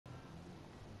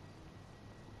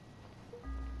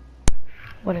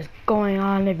What is going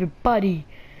on, everybody?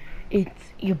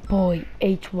 It's your boy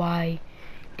HYD,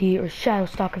 or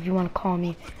Shadowstock if you want to call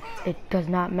me. It does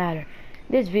not matter.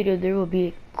 This video there will be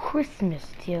a Christmas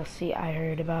DLC I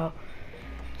heard about.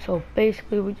 So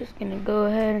basically we're just gonna go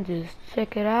ahead and just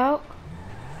check it out.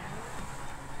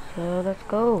 So let's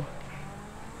go.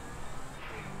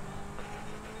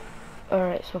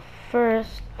 Alright, so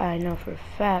first I know for a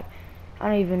fact, I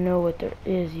don't even know what there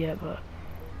is yet, but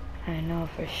I know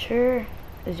for sure,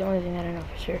 it's the only thing that I know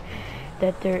for sure,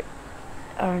 that there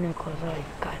are no clothes. Oh, you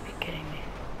gotta be kidding me.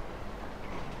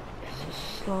 It's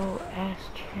a slow ass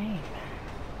train, man.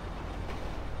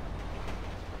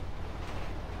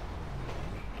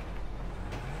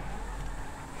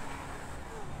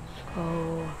 Let's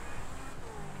go.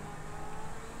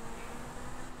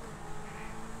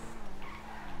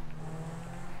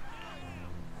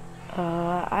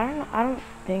 I don't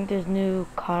think there's new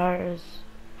cars.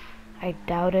 I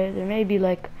doubt it. There may be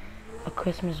like a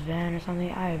Christmas van or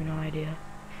something. I have no idea.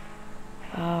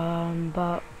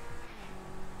 But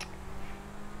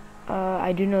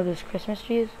I do know there's Christmas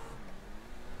trees.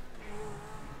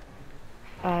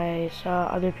 I saw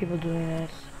other people doing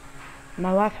this. My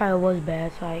Wi-Fi was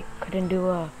bad, so I couldn't do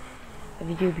a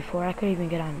video before. I couldn't even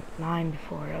get online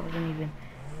before. I wasn't even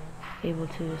able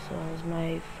to, so it was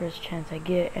my first chance I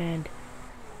get, and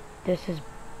this is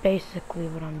basically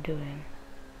what I'm doing.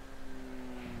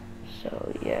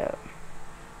 So yeah.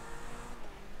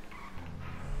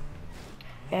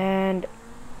 And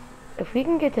if we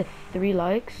can get to 3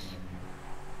 likes,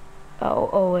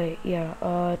 oh wait,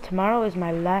 yeah, tomorrow is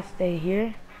my last day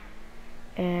here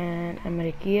in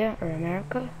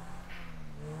America.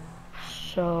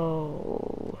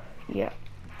 So yeah,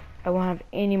 I won't have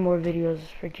any more videos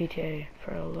for GTA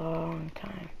for a long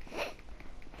time.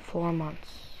 4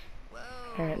 months.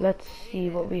 Alright, let's see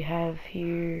what we have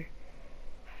here.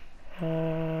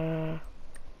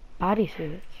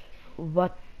 Bodysuits.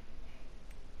 What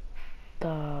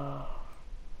the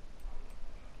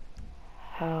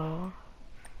hell?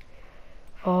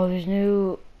 Oh, there's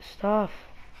new stuff.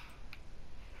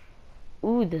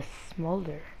 Ooh, the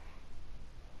smolder.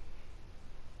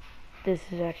 This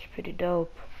is actually pretty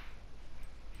dope.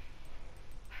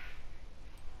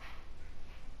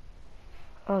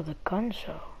 Oh, the gun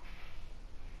show.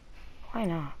 Why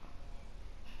not?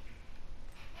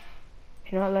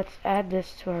 You know what, let's add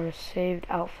this to our saved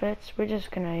outfits. We're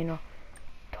just gonna, you know,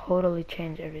 totally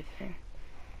change everything.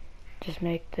 Just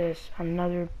make this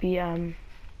another BM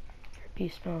for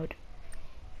beast mode.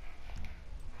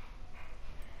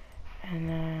 And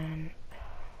then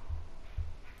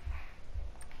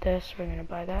this, we're gonna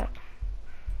buy that.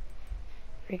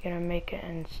 We're gonna make it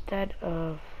instead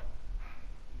of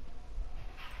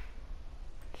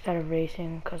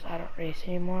racing, because I don't race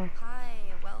anymore. Hi,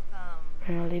 welcome. We're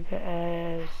gonna leave it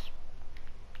as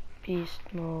beast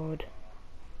mode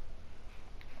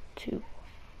 2.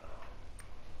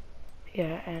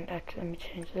 Yeah, and actually let me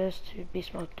change this to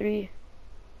beast mode 3.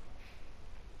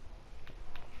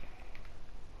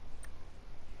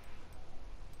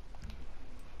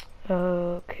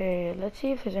 Okay, let's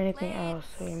see if there's anything else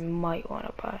that we might want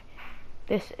to buy.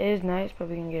 This is nice, but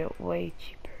we can get it way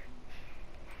cheaper.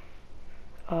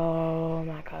 Oh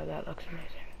my god, that looks amazing.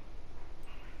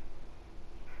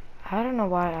 I don't know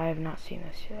why I have not seen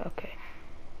this yet. Okay.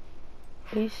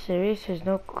 Are you serious? There's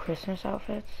no Christmas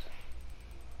outfits?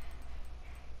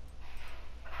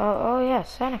 Oh yeah,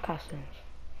 Santa costumes.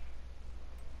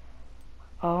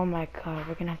 Oh my god,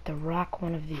 we're gonna have to rock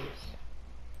one of these.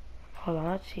 Hold on,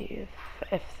 let's see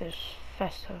if there's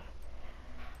festive.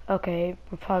 Okay,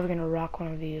 we're probably gonna rock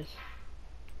one of these.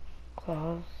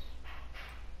 Claus.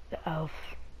 The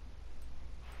elf.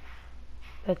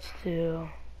 Let's do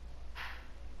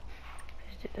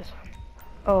this one.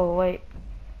 Oh wait.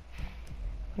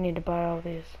 We need to buy all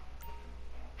these.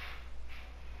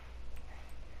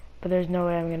 But there's no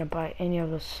way I'm gonna buy any of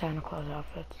those Santa Claus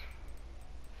outfits.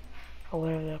 Or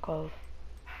whatever they're called.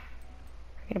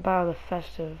 I'm gonna buy all the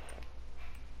festive.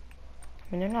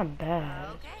 I mean, they're not bad.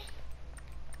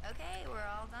 Okay, we're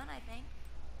all done, I think.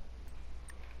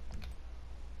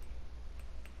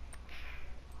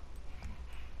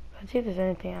 Let's see if there's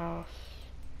anything else.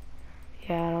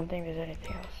 Yeah, I don't think there's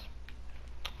anything else.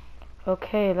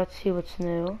 Okay, let's see what's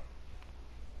new.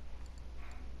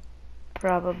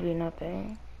 Probably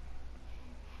nothing.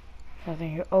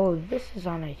 Nothing here. Oh, this is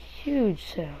on a huge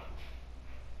sale.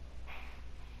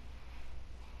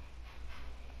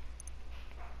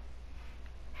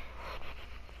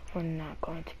 We're not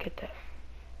going to get that.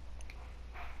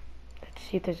 Let's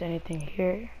see if there's anything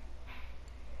here.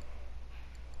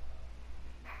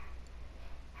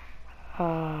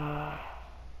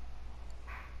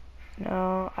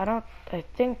 No, I don't, I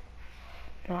think,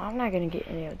 no, I'm not gonna get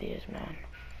any of these, man.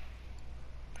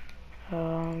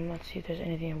 Let's see if there's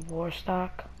anything in war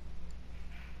stock.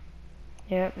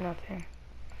 Yep, nothing.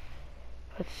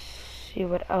 Let's see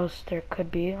what else there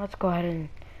could be. Let's go ahead and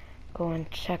go and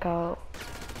check out.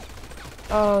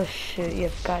 Oh shit,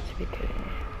 you've got to be kidding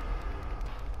me.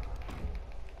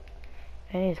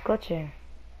 And he's glitching.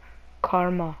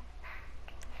 Karma.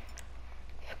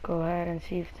 Let's go ahead and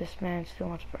see if this man still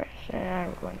wants price.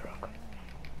 And we're going to rock.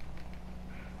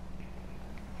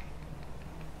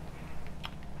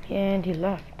 And he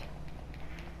left.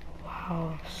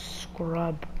 Wow,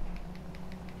 scrub.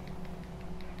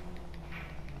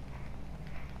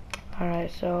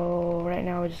 Alright, so right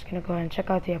now we're just gonna go ahead and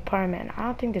check out the apartment. I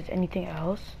don't think there's anything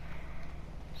else,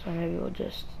 so maybe we'll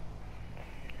just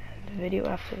end the video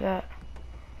after that.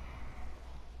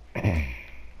 Let's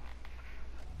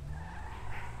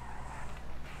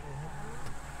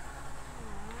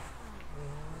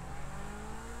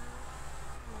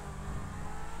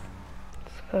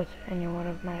go to any one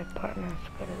of my apartments.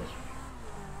 Go to this one.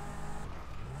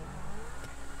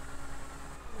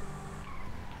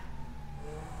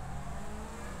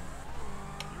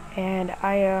 And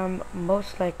I am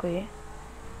most likely,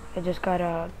 I just got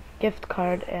a gift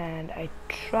card and I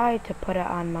tried to put it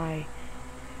on my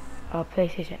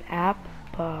PlayStation app,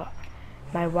 but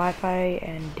my Wi-Fi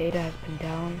and data has been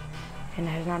down and it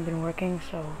has not been working,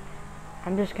 so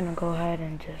I'm just gonna go ahead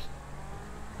and just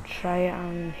try it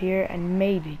on here, and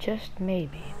maybe, just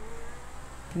maybe,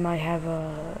 might have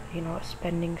a, you know, a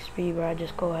spending spree where I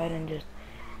just go ahead and just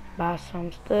buy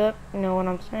some stuff, you know what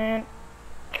I'm saying?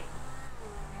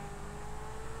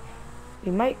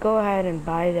 We might go ahead and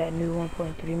buy that new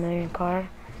 1.3 million car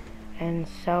and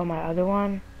sell my other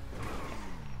one.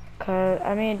 Cause,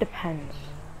 I mean, it depends.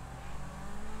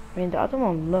 I mean, the other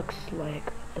one looks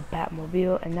like the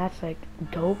Batmobile, and that's like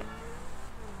dope.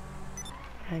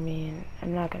 I mean,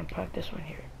 I'm not gonna park this one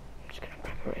here. I'm just gonna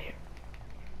park it right here.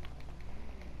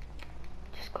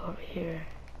 Just go over here.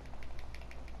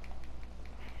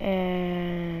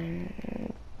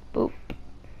 And boop.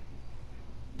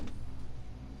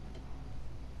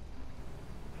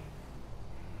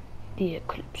 The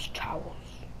Eclipse Towers.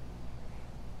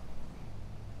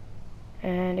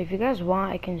 And if you guys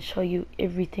want, I can show you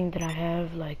everything that I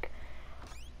have, like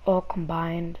all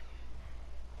combined.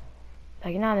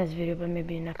 Like not in this video, but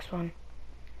maybe next one.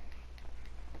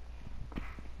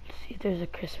 Let's see if there's a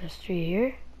Christmas tree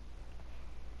here.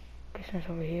 Christmas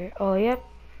over here. Oh, yep.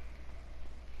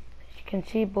 As you can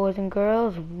see, boys and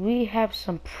girls, we have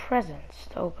some presents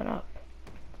to open up.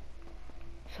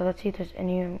 So let's see if there's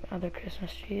any other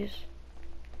Christmas trees.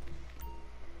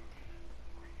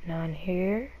 None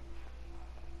here.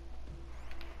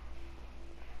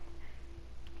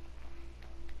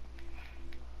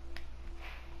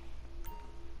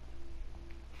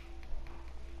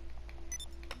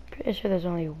 Pretty sure there's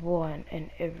only one in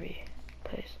every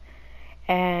place.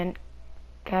 And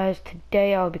guys,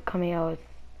 today I'll be coming out with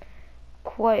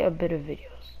quite a bit of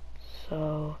videos.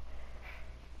 So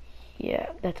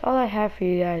yeah, that's all I have for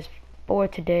you guys for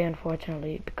today,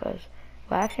 unfortunately, because,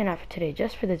 well, actually not for today,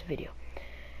 just for this video.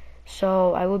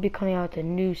 So I will be coming out with a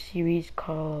new series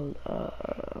called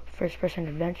First Person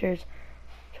Adventures.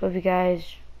 So if you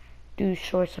guys do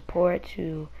show support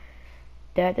to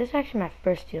that, this is actually my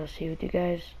first DLC with you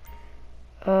guys.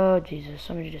 Oh Jesus,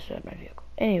 somebody just read my vehicle.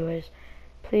 Anyways,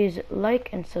 please like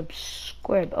and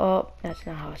subscribe. Oh, that's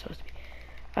not how it's supposed to be.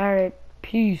 Alright,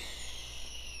 peace.